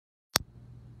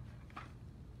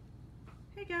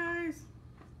Hey guys,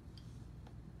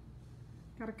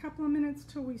 got a couple of minutes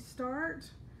till we start.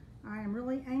 I am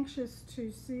really anxious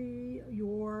to see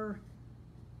your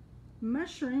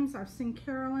mushrooms. I've seen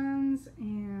Carolyn's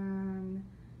and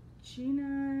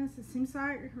Gina's, it seems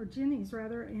like, or Jenny's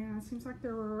rather, and it seems like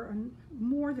there were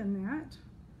more than that,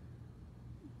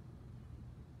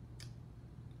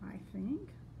 I think.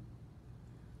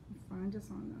 Let me find us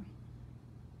on the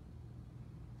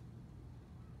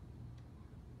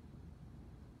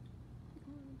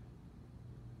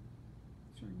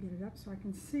try to get it up so I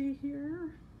can see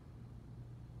here.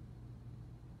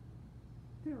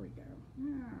 There we go.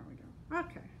 There we go.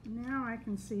 Okay, now I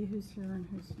can see who's here and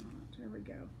who's not. There we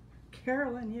go.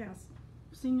 Carolyn, yes.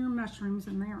 I've seen your mushrooms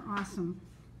and they are awesome.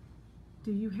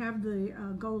 Do you have the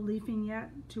gold leafing yet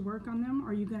to work on them?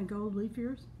 Are you going to gold leaf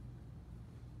yours?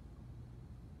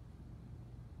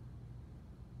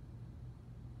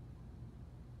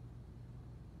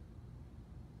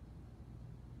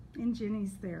 And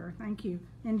Jenny's there. Thank you.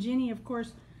 And Jenny, of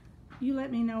course, you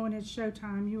let me know when it's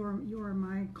showtime. You are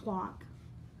my clock.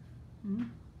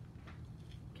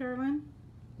 Carolyn,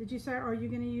 did you say, are you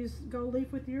going to use gold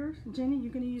leaf with yours? Jenny, you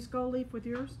going to use gold leaf with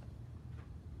yours?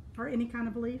 Or any kind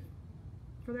of leaf,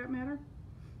 for that matter?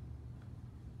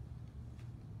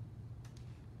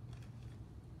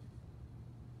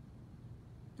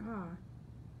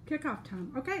 Kickoff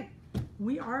time. Okay,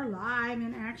 we are live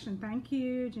in action. Thank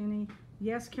you, Jenny.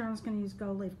 Yes, Carolyn's going to use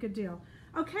gold leaf. Good deal.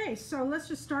 Okay, so let's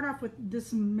just start off with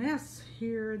this mess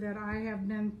here that I have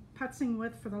been putzing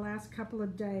with for the last couple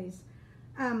of days.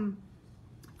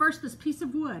 First, this piece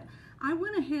of wood. I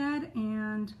went ahead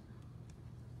and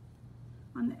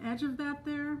on the edge of that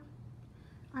there,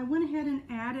 I went ahead and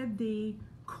added the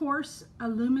coarse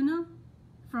alumina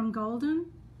from Golden.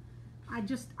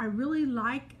 I really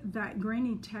like that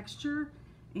grainy texture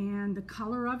and the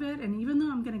color of it, and even though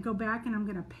I'm going to go back and I'm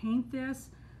going to paint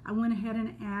this, I went ahead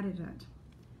and added it.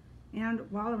 And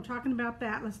while I'm talking about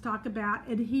that, let's talk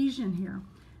about adhesion here.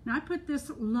 Now I put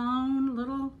this lone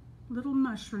little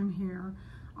mushroom here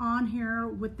on here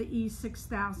with the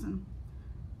E6000.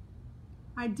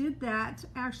 I did that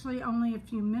actually only a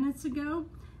few minutes ago,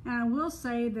 and I will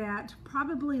say that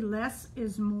probably less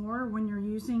is more when you're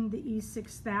using the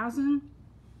E6000.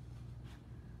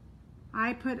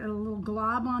 I put a little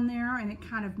glob on there and it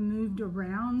kind of moved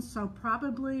around, so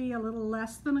probably a little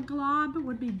less than a glob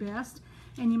would be best,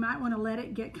 and you might want to let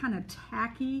it get kind of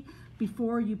tacky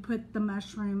before you put the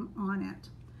mushroom on it.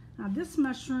 Now this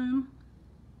mushroom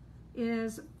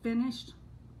is finished,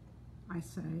 I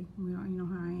say, well, you know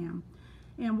how I am.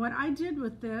 And what I did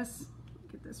with this,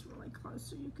 get this really close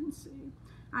so you can see,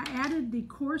 I added the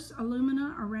coarse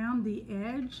alumina around the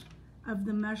edge of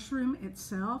the mushroom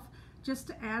itself, just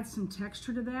to add some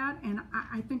texture to that, and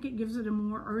I think it gives it a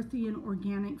more earthy and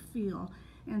organic feel.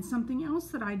 And something else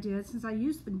that I did, since I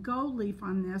used the gold leaf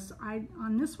on this,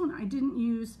 on this one I didn't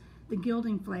use the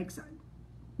gilding flakes.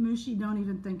 Mushi, don't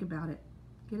even think about it.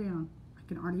 Get down. I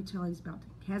can already tell he's about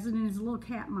to, has it in his little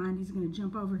cat mind, he's going to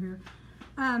jump over here.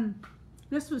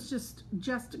 This was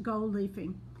just gold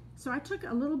leafing. So I took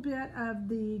a little bit of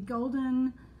the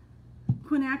Golden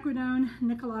quinacridone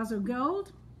Nicolazzo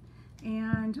Gold,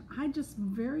 and I just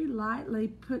very lightly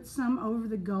put some over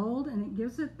the gold, and it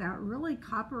gives it that really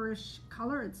copperish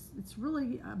color. It's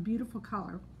really a beautiful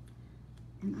color.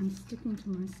 And I'm sticking to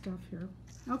my stuff here.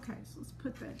 Okay, so let's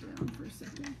put that down for a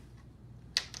second.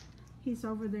 He's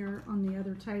over there on the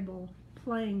other table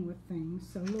playing with things,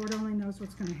 so Lord only knows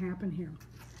what's going to happen here.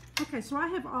 Okay, so I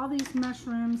have all these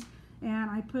mushrooms, and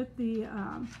I put the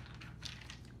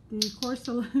coarse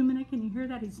alumina. Can you hear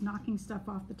that? He's knocking stuff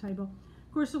off the table.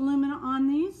 Coarse alumina on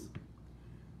these,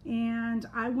 and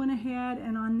I went ahead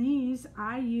and on these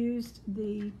I used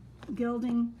the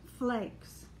gilding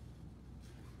flakes.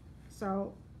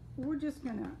 So we're just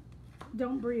gonna,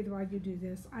 don't breathe while you do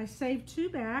this. I saved two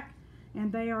back,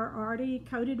 and they are already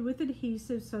coated with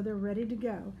adhesive, so they're ready to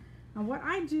go. Now what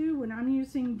I do when I'm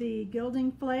using the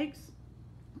gilding flakes,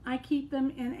 I keep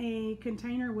them in a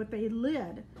container with a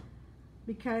lid,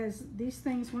 because these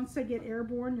things, once they get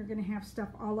airborne, you're going to have stuff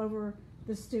all over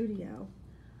the studio.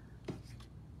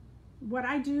 What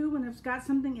I do when I've got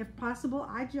something, if possible,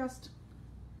 I just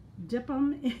dip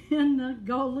them in the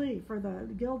gold leaf or the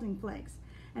gilding flakes,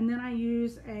 and then I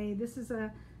use this is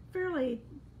a fairly,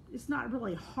 it's not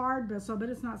really hard bristle, but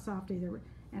it's not soft either,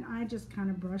 and I just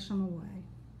kind of brush them away.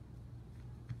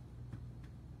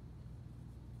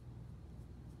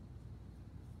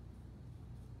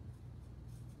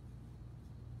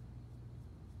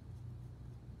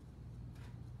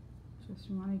 Just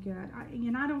want to get,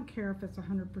 and I don't care if it's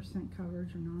 100%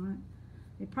 coverage or not.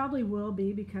 It probably will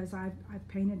be because I've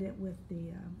painted it with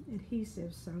the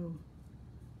adhesive, so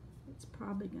it's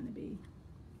probably going to be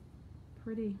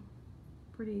pretty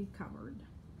covered.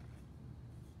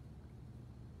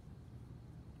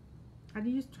 I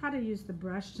try to use the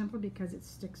brush simply because it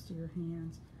sticks to your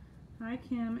hands. Hi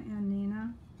Kim and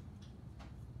Nina.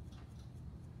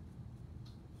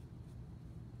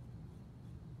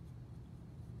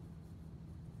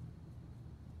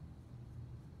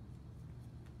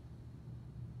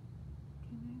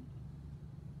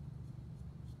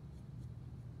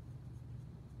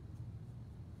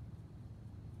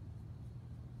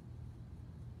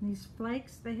 These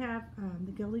flakes, they have,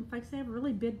 the gilding flakes, they have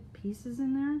really big pieces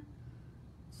in there.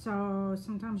 So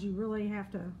sometimes you really have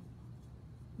to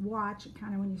watch it,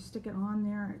 kind of when you stick it on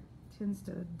there, it tends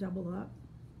to double up.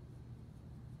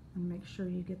 And make sure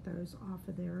you get those off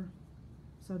of there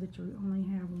so that you only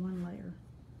have one layer.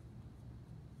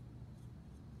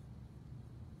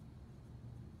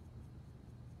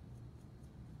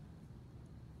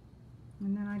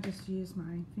 And then I just use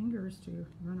my fingers to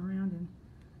run around and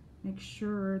make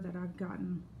sure that I've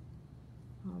gotten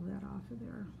all that off of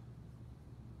there.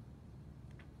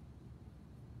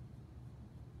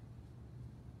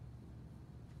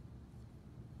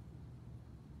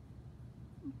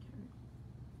 Okay.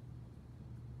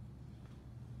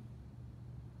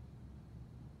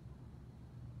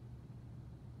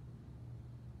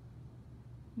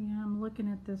 Yeah, I'm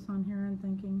looking at this on here and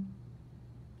thinking,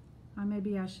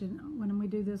 maybe I should, when we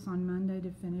do this on Monday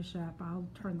to finish up, I'll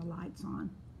turn the lights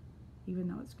on. Even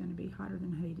though it's going to be hotter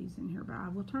than Hades in here, but I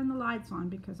will turn the lights on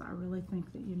because I really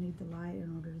think that you need the light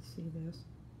in order to see this.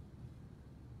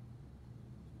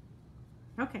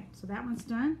 Okay, so that one's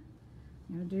done.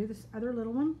 I'm going to do this other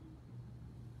little one.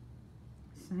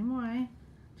 Same way,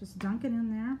 just dunk it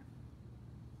in there.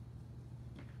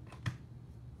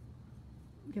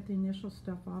 Get the initial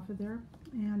stuff off of there.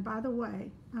 And by the way,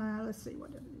 let's see,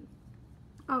 what did I do?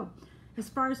 Oh, as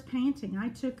far as painting, I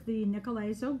took the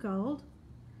Nicolazo Gold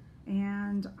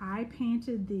and I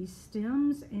painted the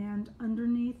stems and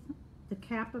underneath the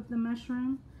cap of the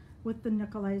mushroom with the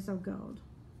Nicolazo Gold.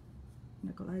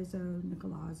 Nicolazo,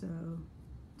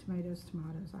 tomatoes.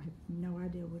 I have no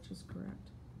idea which is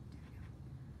correct.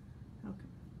 Okay.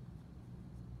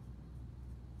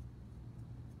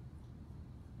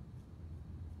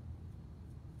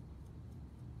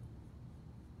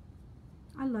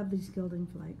 I love these gilding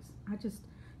flakes.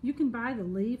 You can buy the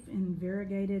leaf in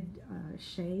variegated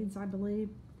shades, I believe,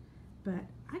 but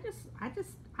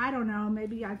I don't know,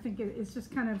 maybe I think it's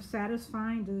just kind of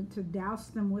satisfying to douse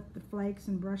them with the flakes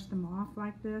and brush them off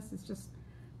like this. It's just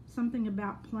something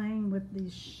about playing with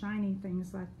these shiny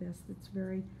things like this that's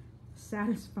very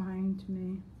satisfying to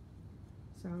me.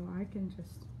 So I can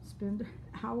just spend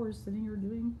hours sitting here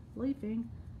doing leafing.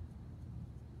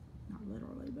 Not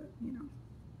literally, but you know.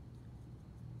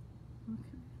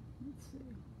 Okay, let's see.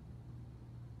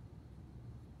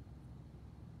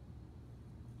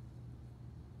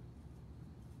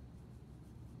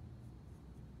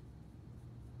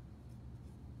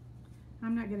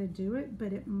 I'm not going to do it,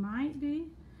 but it might be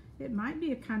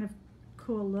a kind of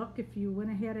cool look if you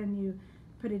went ahead and you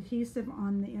put adhesive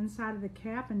on the inside of the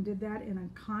cap and did that in a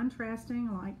contrasting,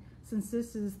 like since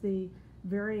this is the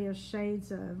various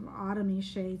shades of autumny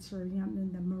shades, or you know,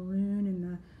 the maroon and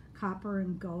the copper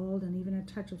and gold and even a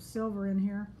touch of silver in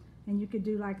here, and you could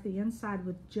do like the inside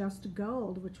with just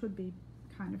gold, which would be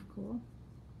kind of cool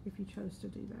if you chose to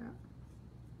do that.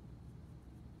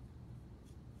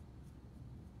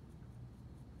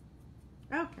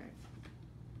 Okay.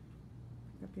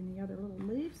 Pick up any other little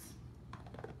leaves.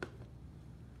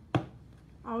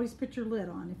 Always put your lid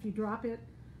on. If you drop it,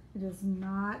 it is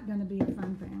not going to be a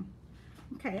fun thing.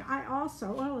 Okay, I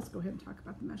also, well, let's go ahead and talk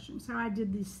about the mushrooms. How I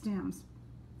did these stems.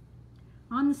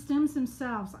 On the stems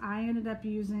themselves, I ended up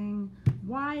using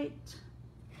white,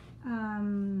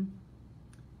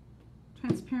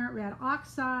 transparent red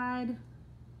oxide,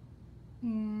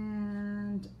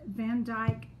 and Van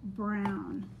Dyke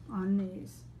brown on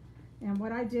these. And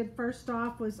what I did first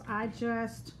off was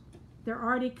they're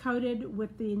already coated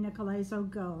with the Nicolazo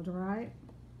Gold, right?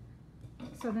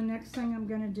 So the next thing I'm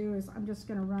going to do is I'm just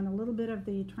going to run a little bit of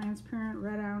the transparent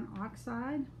red iron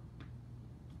oxide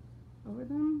over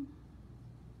them.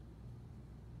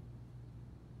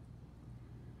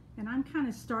 And I'm kind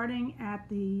of starting at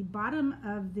the bottom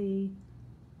of the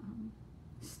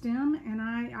stem, and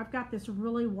I've got this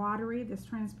really watery, this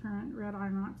transparent red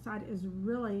iron oxide is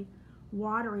really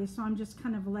watery, so I'm just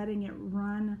kind of letting it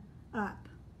run up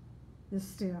the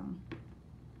stem.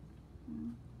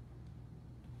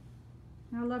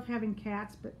 I love having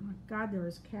cats, but my God, there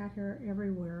is cat hair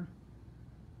everywhere.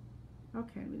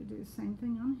 Okay, I'm going to do the same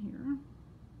thing on here.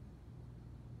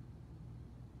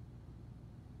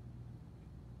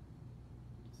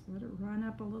 Just let it run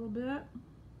up a little bit.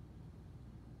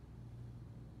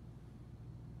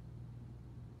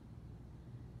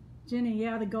 Jenny,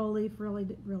 yeah, the gold leaf really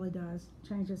does.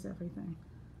 Changes everything.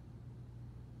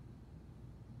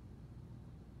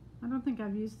 I don't think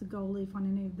I've used the gold leaf on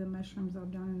any of the mushrooms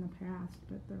I've done in the past,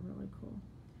 but they're really cool.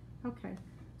 Okay,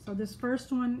 so this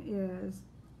first one is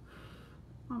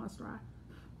almost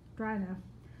dry enough.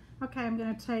 Okay, I'm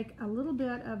going to take a little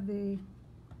bit of the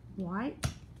white,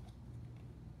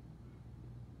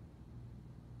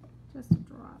 just a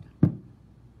drop.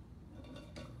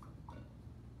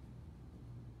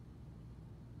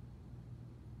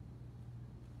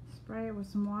 Spray it with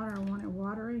some water. I want it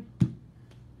watery.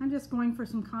 I'm just going for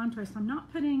some contrast. I'm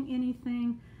not putting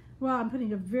anything, well, I'm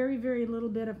putting a very, very little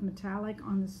bit of metallic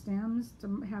on the stems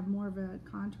to have more of a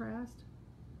contrast.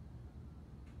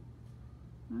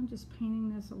 I'm just painting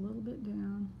this a little bit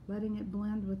down, letting it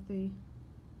blend with the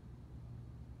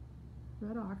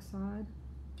red oxide.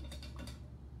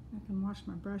 I can wash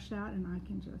my brush out and I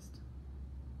can just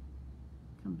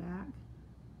come back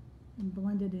and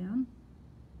blend it in.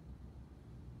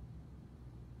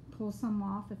 Pull some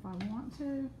off if I want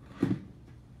to.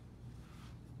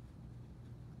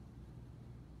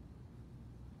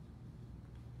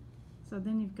 So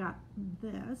then you've got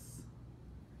this.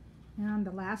 And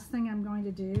the last thing I'm going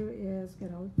to do is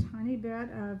get a tiny bit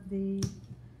of the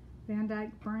Van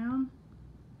Dyke Brown.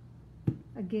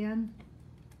 Again,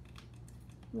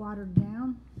 watered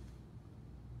down.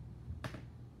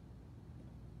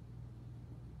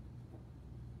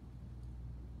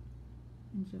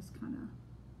 And just kind of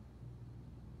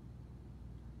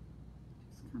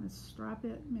strap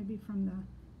it maybe from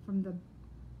the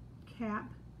cap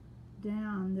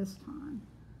down this time.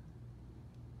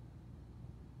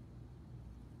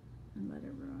 And let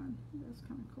it run. That's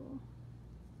kind of cool.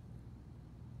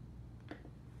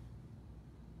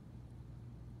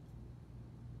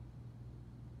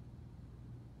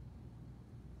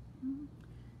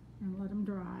 And let them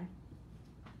dry.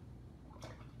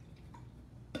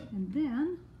 And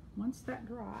then, once that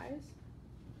dries,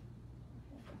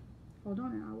 hold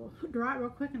on, and I will dry it real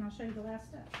quick and I'll show you the last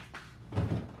step.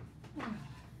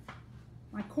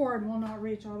 My cord will not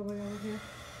reach all the way over here.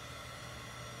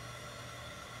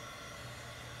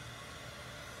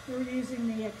 We were using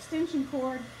the extension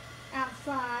cord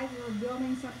outside. We were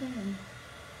building something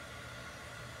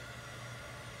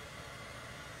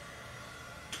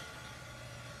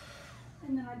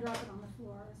and then I drop it on the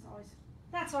floor.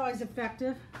 That's always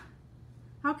effective.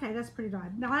 Okay, that's pretty dry.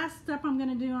 The last step I'm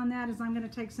going to do on that is I'm going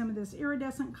to take some of this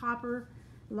iridescent copper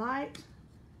light,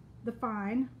 the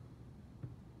fine.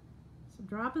 So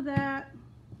drop of that.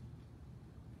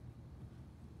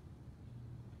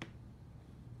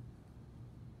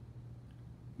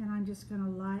 And I'm just going to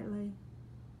lightly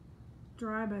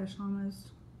dry brush almost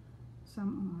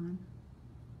some on.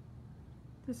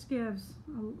 This gives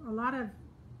a lot of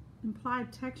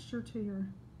implied texture to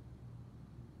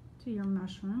your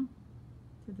mushroom,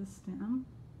 to the stem.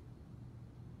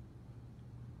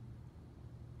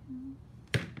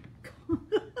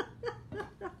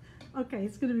 Okay,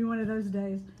 it's going to be one of those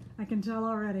days. I can tell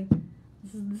already.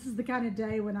 This is the kind of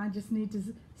day when I just need to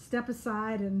step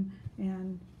aside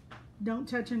and don't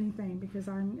touch anything because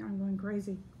I'm going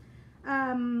crazy.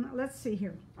 Let's see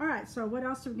here. All right, so what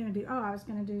else are we going to do? Oh, I was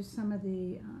going to do some of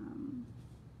the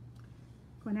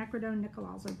quinacridone nickel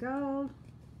also gold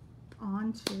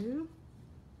onto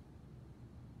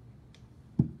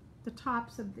the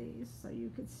tops of these so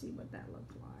you could see what that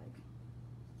looked like.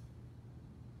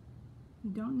 You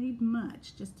don't need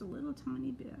much, just a little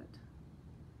tiny bit.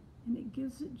 And it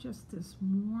gives it just this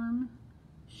warm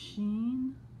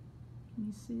sheen. Can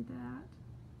you see that?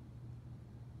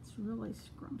 It's really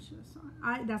scrumptious.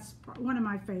 That's one of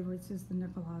my favorites is the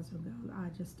nickel also gold. I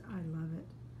love it.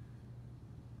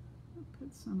 I'll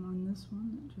put some on this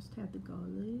one that just had the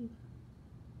gold leaf.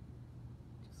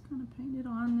 Just kind of paint it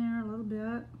on there a little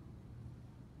bit.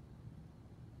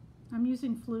 I'm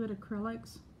using fluid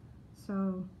acrylics,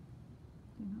 so,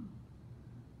 you know,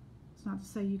 it's not to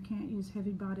say you can't use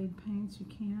heavy-bodied paints. You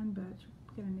can, but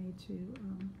you're going to need to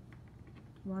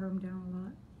water them down a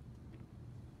lot.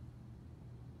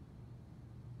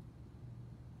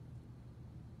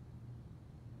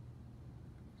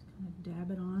 Just kind of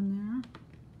dab it on there.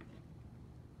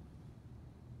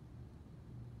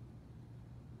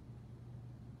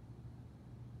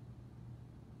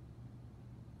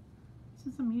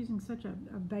 Since I'm using such a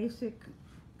basic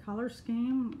color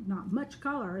scheme, not much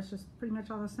color, it's just pretty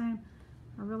much all the same,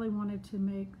 I really wanted to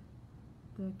make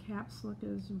the caps look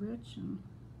as rich and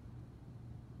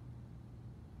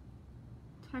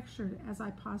textured as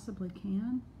I possibly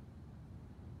can.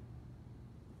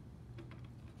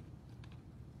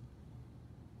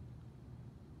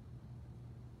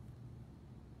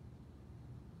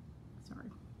 Sorry.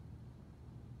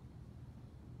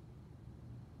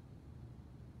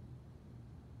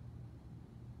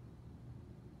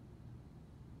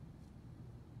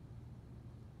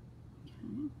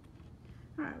 Okay.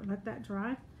 All right, let that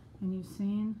dry, and you've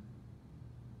seen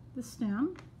the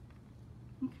stem.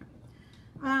 Okay.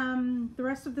 The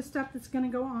rest of the stuff that's going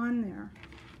to go on there.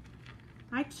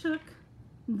 I took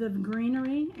the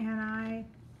greenery and I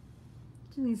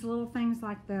did these little things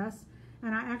like this,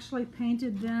 and I actually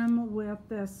painted them with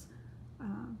this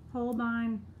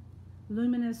Holbein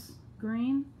luminous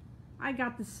green. I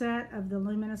got the set of the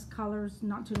luminous colors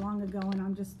not too long ago, and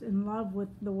I'm just in love with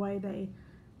the way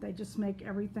they just make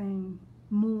everything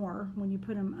more when you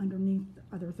put them underneath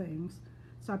other things.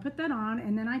 So I put that on,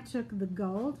 and then I took the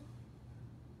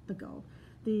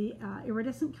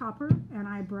iridescent copper, and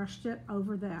I brushed it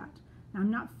over that. Now, I'm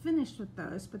not finished with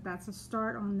those, but that's a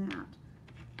start on that.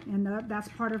 And that's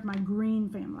part of my green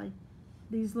family.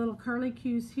 These little curly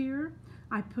cues here,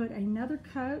 I put another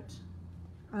coat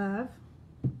of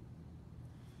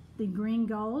the green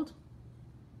gold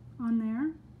on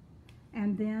there,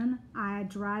 and then I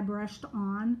dry brushed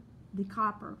on the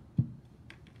copper.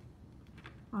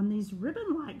 On these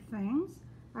ribbon-like things,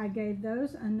 I gave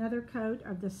those another coat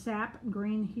of the sap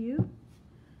green hue,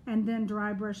 and then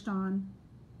dry brushed on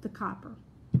the copper.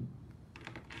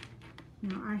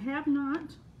 Now, I have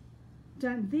not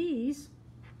done these.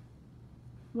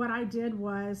 What I did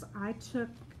was I took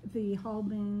the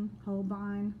Holbein,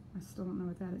 I still don't know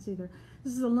what that is either.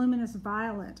 This is a luminous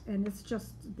violet, and it's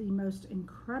just the most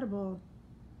incredible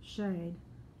shade.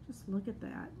 Just look at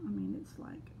that. I mean,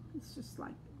 it's just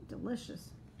like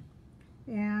delicious.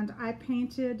 And I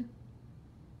painted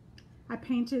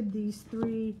these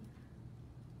three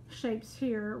shapes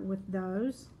here with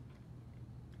those.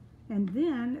 And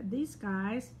then these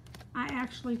guys, I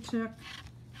actually took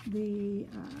the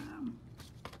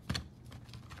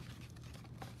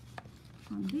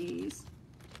on these,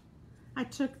 I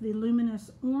took the luminous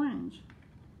orange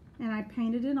and I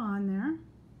painted it on there.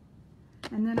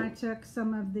 And then I took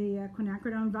some of the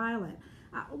quinacridone violet.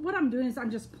 What I'm doing is I'm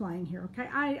just playing here, okay?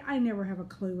 I never have a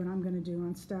clue what I'm going to do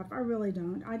on stuff. I really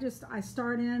don't. I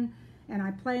start in and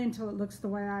I play until it looks the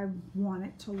way I want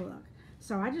it to look.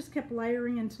 So I just kept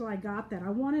layering until I got that. I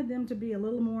wanted them to be a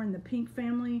little more in the pink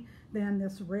family than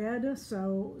this red,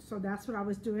 so that's what I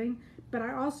was doing. But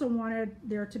I also wanted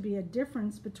there to be a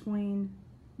difference between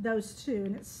those two,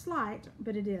 and it's slight,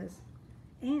 but it is.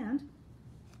 And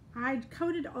I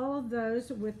coated all of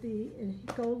those with the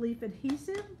gold leaf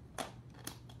adhesive.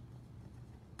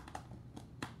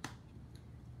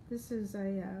 This is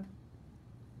a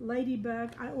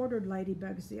ladybug. I ordered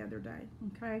ladybugs the other day,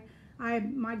 okay?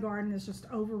 My garden is just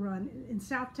overrun. In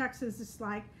South Texas, it's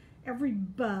like every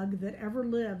bug that ever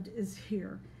lived is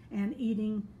here and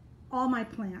eating all my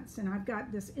plants. And I've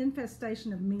got this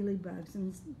infestation of mealybugs,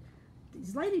 and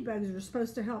these ladybugs are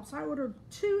supposed to help. So I ordered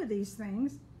 2 of these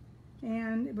things,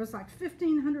 and it was like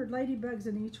 1,500 ladybugs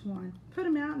in each one. Put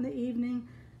them out in the evening.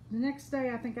 The next day,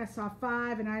 I think I saw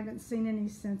 5, and I haven't seen any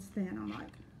since then. I'm like,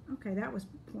 okay, that was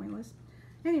pointless.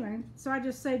 Anyway, so I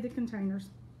just saved the containers.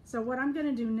 So what I'm going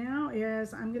to do now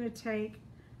is I'm going to take,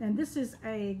 and this is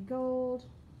a gold,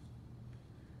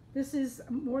 this is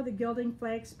more the gilding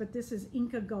flakes, but this is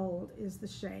Inca Gold is the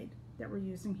shade that we're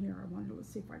using here. I wanted to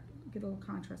see if I can get a little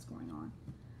contrast going on.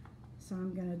 So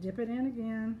I'm going to dip it in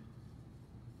again.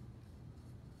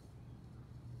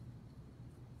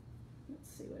 Let's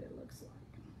see what it looks like.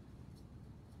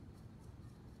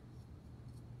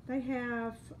 They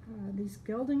have these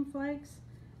gilding flakes.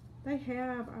 They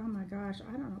have, oh my gosh,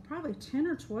 I don't know, probably 10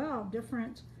 or 12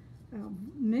 different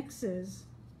mixes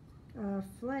of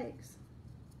flakes.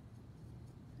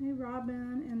 Hey,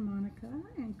 Robin and Monica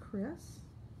and Chris.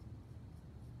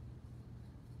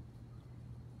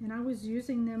 And I was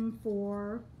using them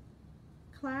for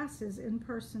classes,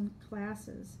 in-person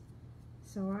classes.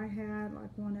 So I had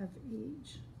like one of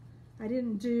each. I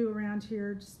didn't do around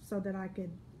here just so that I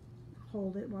could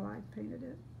hold it while I painted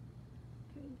it.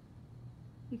 Okay.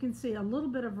 You can see a little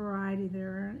bit of variety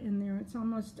there in there. It's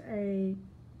almost a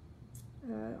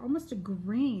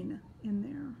green in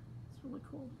there. It's really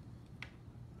cool.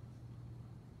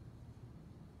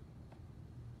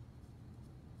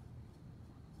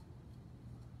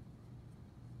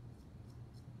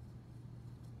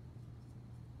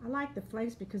 I like the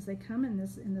flakes because they come in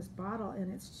this bottle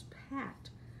and it's just packed.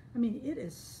 I mean, it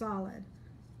is solid.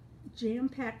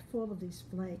 jam-packed full of these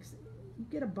flakes. You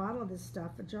get a bottle of this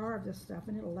stuff, a jar of this stuff,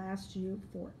 and it'll last you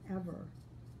forever.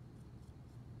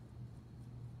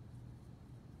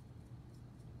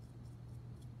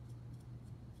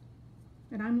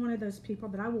 And I'm one of those people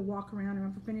that I will walk around, and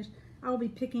when I'm finished, I will be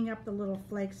picking up the little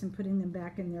flakes and putting them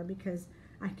back in there because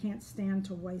I can't stand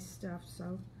to waste stuff.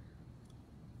 So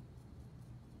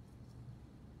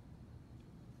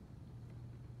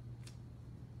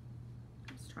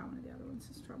let's try one of the other ones.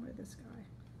 Let's try one of this guy.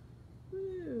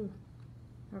 Woo.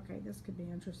 Okay, this could be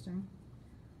interesting.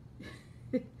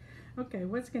 Okay,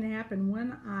 what's going to happen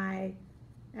when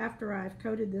after I've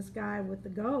coated this guy with the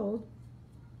gold,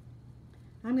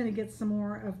 I'm going to get some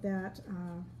more of that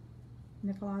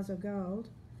Nicolazo gold,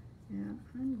 and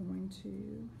I'm going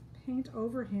to paint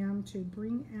over him to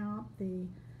bring out the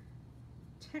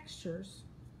textures.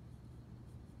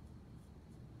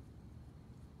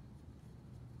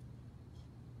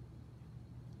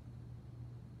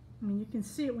 I mean, you can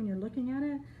see it when you're looking at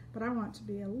it, but I want it to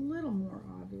be a little more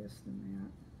obvious than that.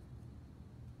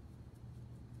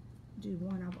 Do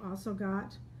one. I've also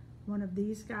got one of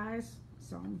these guys,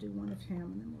 so I'm going to do one of him,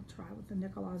 and then we'll try with the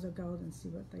Nicolazo gold and see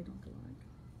what they look like.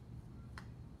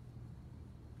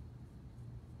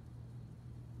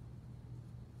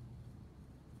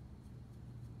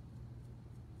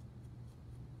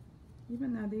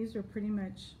 Even though these are pretty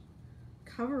much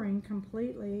covering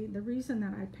completely, the reason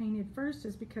that I painted first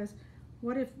is because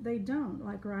what if they don't?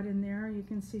 Like right in there, you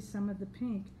can see some of the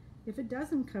pink. If it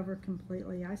doesn't cover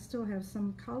completely, I still have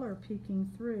some color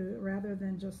peeking through rather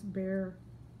than just bare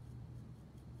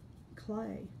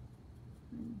clay.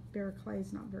 And bare clay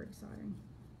is not very exciting.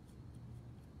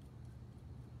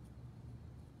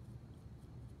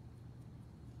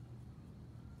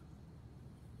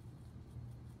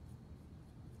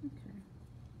 Okay,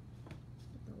 put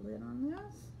the lid on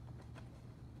this.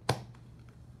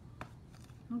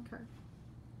 Okay,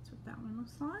 that's what that one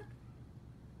looks like.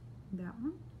 That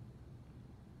one.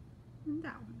 And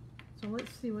that one. So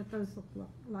let's see what those look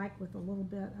like with a little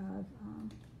bit of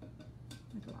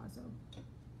Nicolazo,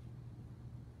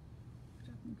 which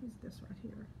I think is this right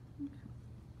here. Okay.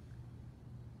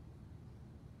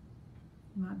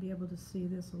 You might be able to see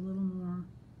this a little more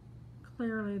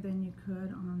clearly than you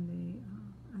could on the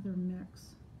other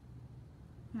mix.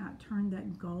 Yeah, it turned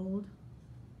that gold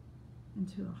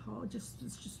into a whole, it's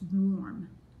just warm.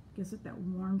 Gives it that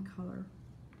warm color.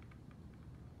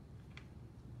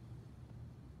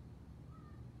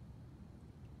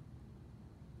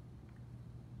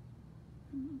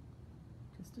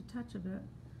 Just a touch of it.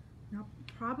 Now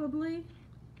probably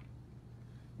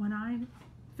when I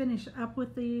finish up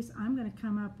with these, I'm going to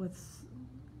come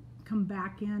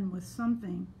back in with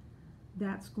something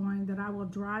that I will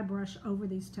dry brush over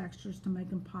these textures to make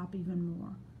them pop even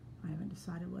more. I haven't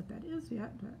decided what that is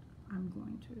yet, but I'm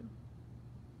going to.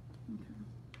 Okay.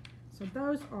 So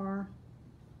those are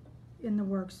in the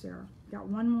works there. Got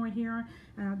one more here.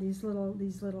 These little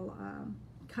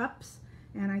cups.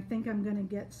 And I think I'm going to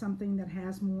get something that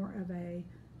has more of a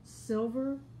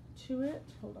silver to it.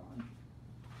 Hold on.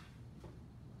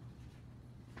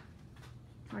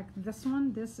 Like this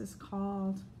one. This is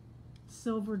called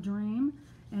Silver Dream.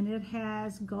 And it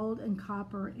has gold and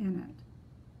copper in it.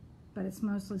 But it's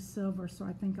mostly silver, so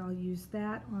I think I'll use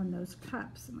that on those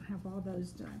cups. And I have all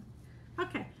those done.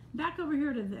 Okay, back over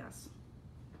here to this.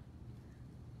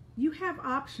 You have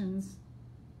options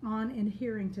on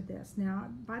adhering to this. Now,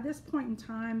 by this point in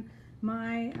time,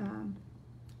 my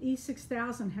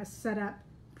E6000 has set up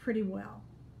pretty well.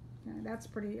 Okay, that's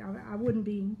pretty, I wouldn't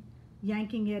be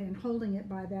yanking it and holding it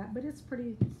by that, but it's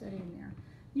pretty steady in there.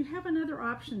 You have another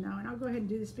option though, and I'll go ahead and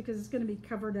do this because it's going to be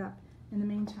covered up in the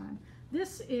meantime.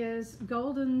 This is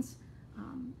Golden's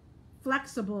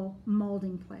flexible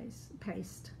molding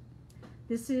paste.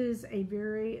 This is a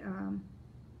very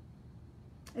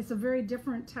it's a very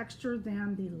different texture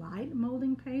than the light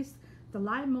molding paste. The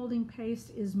light molding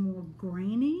paste is more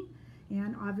grainy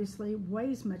and obviously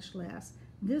weighs much less.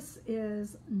 This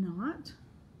is not.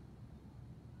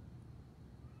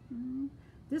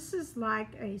 This is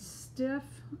like a stiff,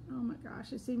 oh my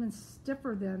gosh, it's even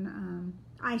stiffer than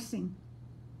icing.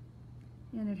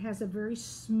 And it has a very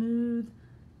smooth,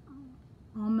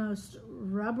 almost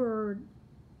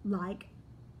rubber-like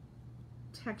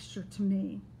texture to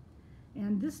me.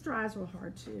 And this dries real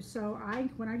hard too. So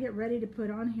when I get ready to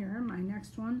put on here my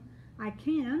next one, I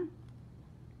can,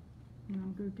 and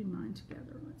I'm grouping mine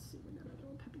together. Let's see where that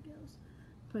little puppy goes.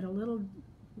 Put a little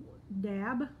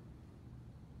dab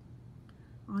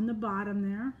on the bottom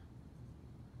there,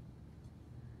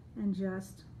 and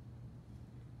just,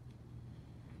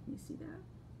 you see that?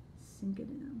 Sink it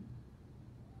in.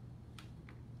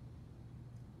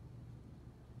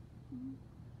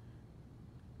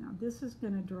 Now this is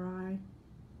going to dry.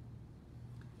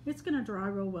 It's going to dry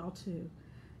real well too.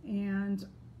 And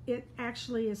it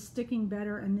actually is sticking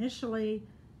better initially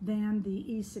than the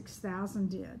E6000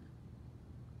 did.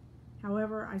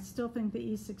 However, I still think the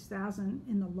E6000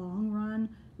 in the long run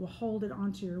will hold it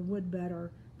onto your wood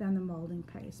better than the molding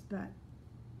paste. But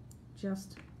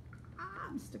just,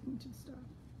 I'm sticking to stuff,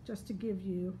 just to give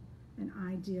you an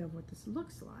idea of what this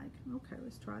looks like. Okay,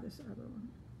 let's try this other one.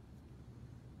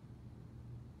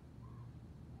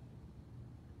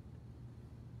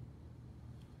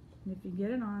 And if you get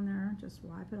it on there, just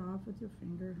wipe it off with your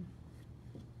finger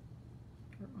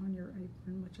or on your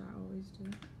apron, which I always do.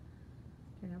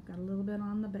 Okay, I've got a little bit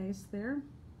on the base there.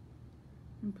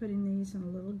 I'm putting these in a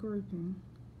little grouping.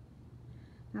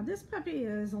 Now this puppy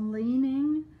is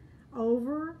leaning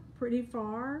over pretty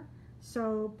far,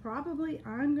 so probably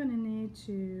I'm going to need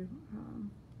to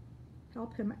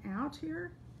help him out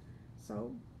here.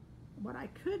 So what I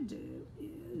could do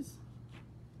is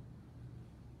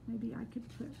maybe I could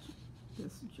put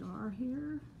this jar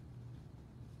here.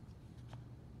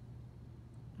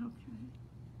 Okay.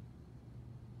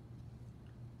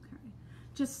 Okay.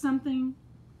 Just something,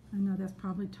 I know that's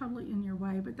probably totally in your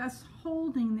way, but that's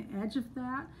holding the edge of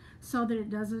that so that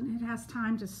it has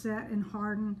time to set and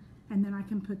harden, and then I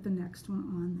can put the next one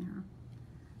on there.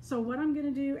 So what I'm going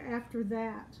to do after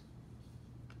that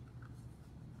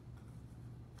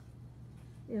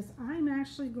is I'm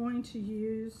actually going to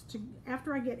use,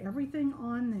 after I get everything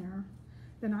on there,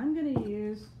 then I'm going to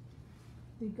use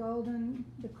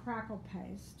the crackle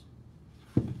paste.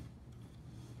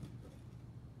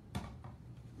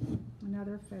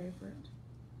 Another favorite.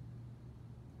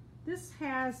 This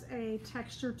has a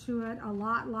texture to it a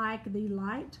lot like the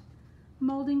light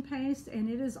molding paste, and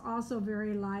it is also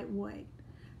very lightweight.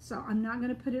 So I'm not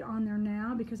going to put it on there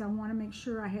now because I want to make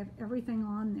sure I have everything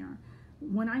on there.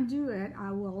 When I do it,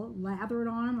 I will lather it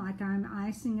on like I'm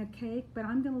icing a cake, but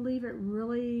I'm going to leave it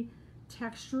really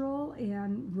textural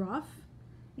and rough.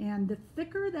 And the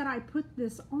thicker that I put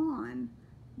this on,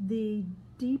 the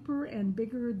deeper and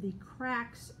bigger the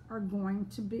cracks are going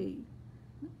to be.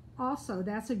 Also,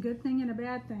 that's a good thing and a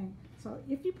bad thing. So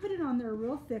if you put it on there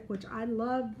real thick, which I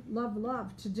love, love,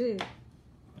 love to do,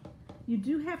 you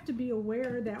do have to be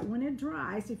aware that when it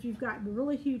dries, if you've got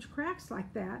really huge cracks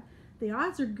like that, the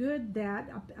odds are good that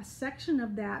a section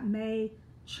of that may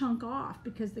chunk off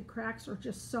because the cracks are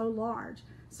just so large.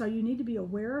 So you need to be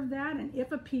aware of that, and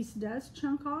if a piece does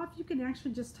chunk off, you can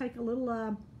actually just take a little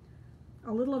of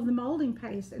the molding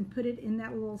paste and put it in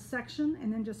that little section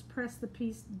and then just press the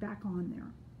piece back on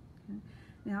there. Okay.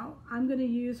 Now I'm going to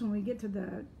use, when we get to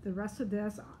the rest of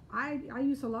this, I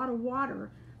use a lot of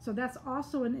water, so that's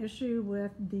also an issue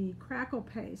with the crackle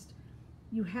paste.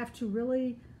 You have to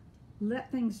really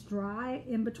let things dry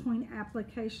in between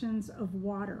applications of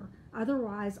water.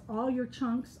 Otherwise, all your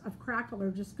chunks of crackle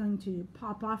are just going to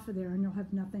pop off of there and you'll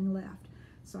have nothing left.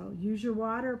 So use your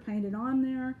water, paint it on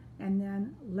there, and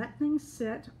then let things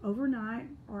sit overnight,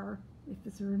 or if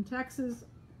it's in Texas,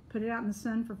 put it out in the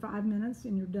sun for 5 minutes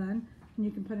and you're done, and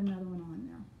you can put another one on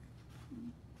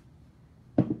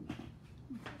there.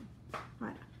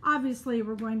 Right. Obviously,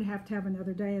 we're going to have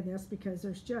another day of this because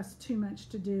there's just too much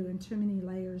to do and too many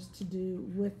layers to do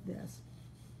with this.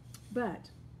 But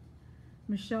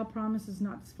Michelle promises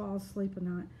not to fall asleep at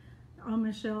night. Oh,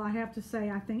 Michelle, I have to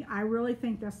say, I really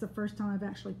think that's the first time I've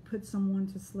actually put someone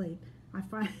to sleep. I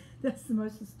find that's the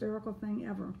most hysterical thing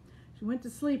ever. She went to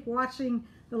sleep watching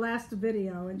the last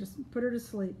video and just put her to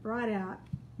sleep right out.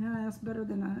 Yeah, that's better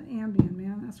than an Ambien,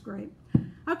 man. That's great.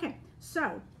 Okay,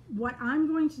 so what I'm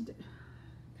going to do,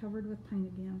 covered with paint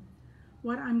again,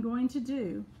 what I'm going to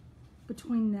do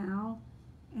between now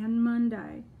and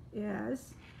Monday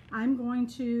is I'm going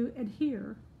to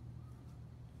adhere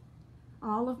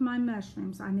all of my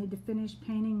mushrooms. I need to finish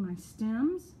painting my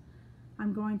stems.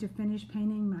 I'm going to finish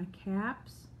painting my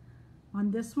caps.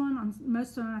 On this one, on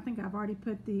most of them, I think I've already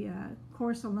put the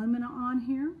coarse alumina on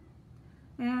here.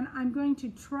 And I'm going to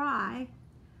try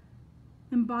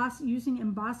using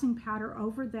embossing powder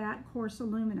over that coarse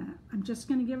alumina. I'm just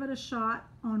going to give it a shot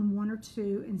on 1 or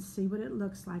 2 and see what it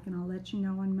looks like, and I'll let you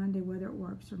know on Monday whether it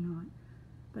works or not,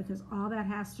 because all that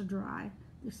has to dry.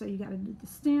 So you got to do the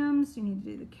stems, you need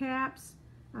to do the caps.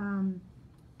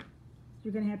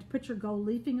 You're going to have to put your gold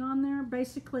leafing on there.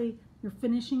 Basically, you're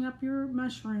finishing up your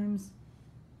mushrooms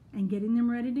and getting them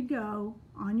ready to go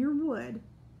on your wood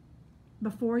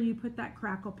before you put that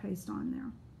crackle paste on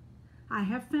there. I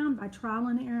have found by trial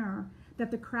and error that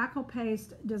the crackle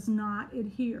paste does not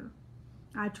adhere.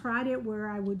 I tried it where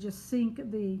I would just sink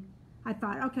I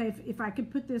thought, okay, if I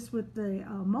could put this with the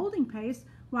molding paste,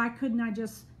 why couldn't I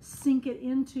just sink it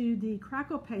into the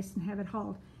crackle paste and have it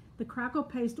hold? The crackle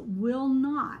paste will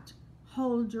not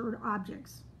hold your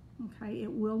objects, okay?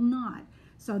 It will not.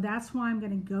 So that's why I'm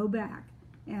going to go back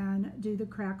and do the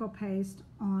crackle paste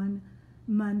on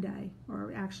Monday,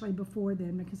 or actually before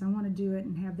then, because I want to do it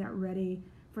and have that ready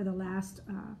for the last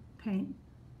paint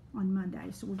on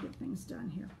Monday, so we'll get things done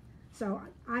here. So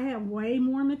I have way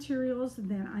more materials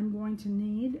than I'm going to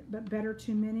need, but better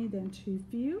too many than too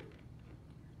few.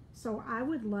 So I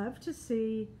would love to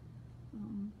see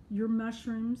your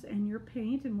mushrooms and your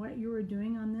paint and what you are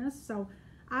doing on this. So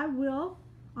I will,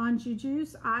 on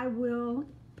Juju's, I will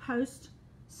post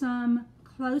some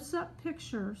close-up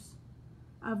pictures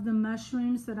of the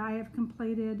mushrooms that I have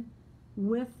completed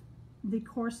with the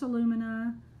coarse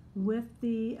alumina, with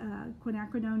the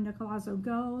quinacridone nickel azo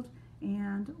gold,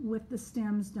 and with the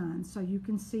stems done, so you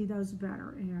can see those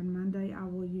better. And Monday I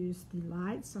will use the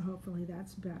light, so hopefully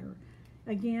that's better.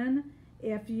 Again,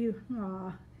 if you,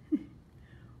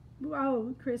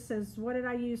 oh, Chris says, what did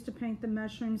I use to paint the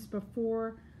mushrooms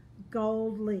before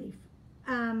gold leaf?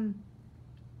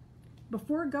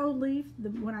 Before gold leaf,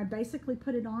 when I basically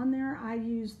put it on there, I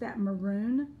used that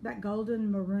maroon, that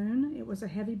golden maroon. It was a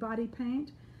heavy body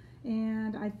paint.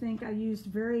 And I think I used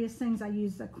various things. I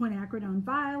used a quinacridone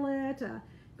violet, a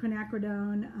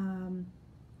quinacridone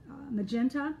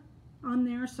magenta on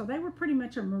there. So they were pretty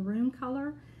much a maroon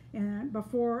color. And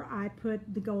before I put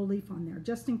the gold leaf on there,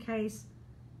 just in case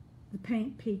the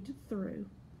paint peeked through.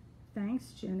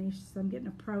 Thanks, Jenny. She says, I'm getting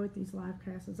a pro at these live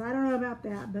classes. I don't know about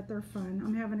that, but they're fun.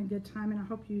 I'm having a good time, and I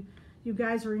hope you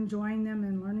guys are enjoying them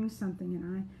and learning something.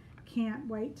 And I can't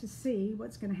wait to see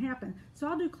what's going to happen. So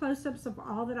I'll do close-ups of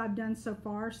all that I've done so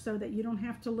far, so that you don't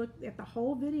have to look at the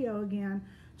whole video again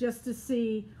just to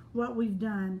see what we've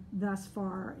done thus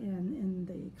far in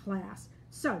the class.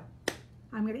 So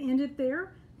I'm going to end it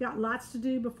there. Got lots to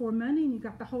do before Monday, and you've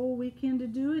got the whole weekend to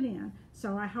do it in.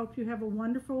 So I hope you have a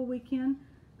wonderful weekend.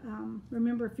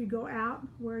 Remember, if you go out,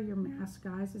 wear your mask,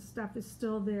 guys. This stuff is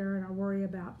still there, and I worry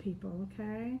about people,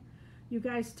 okay? You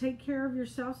guys take care of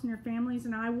yourselves and your families,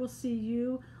 and I will see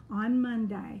you on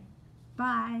Monday.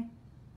 Bye.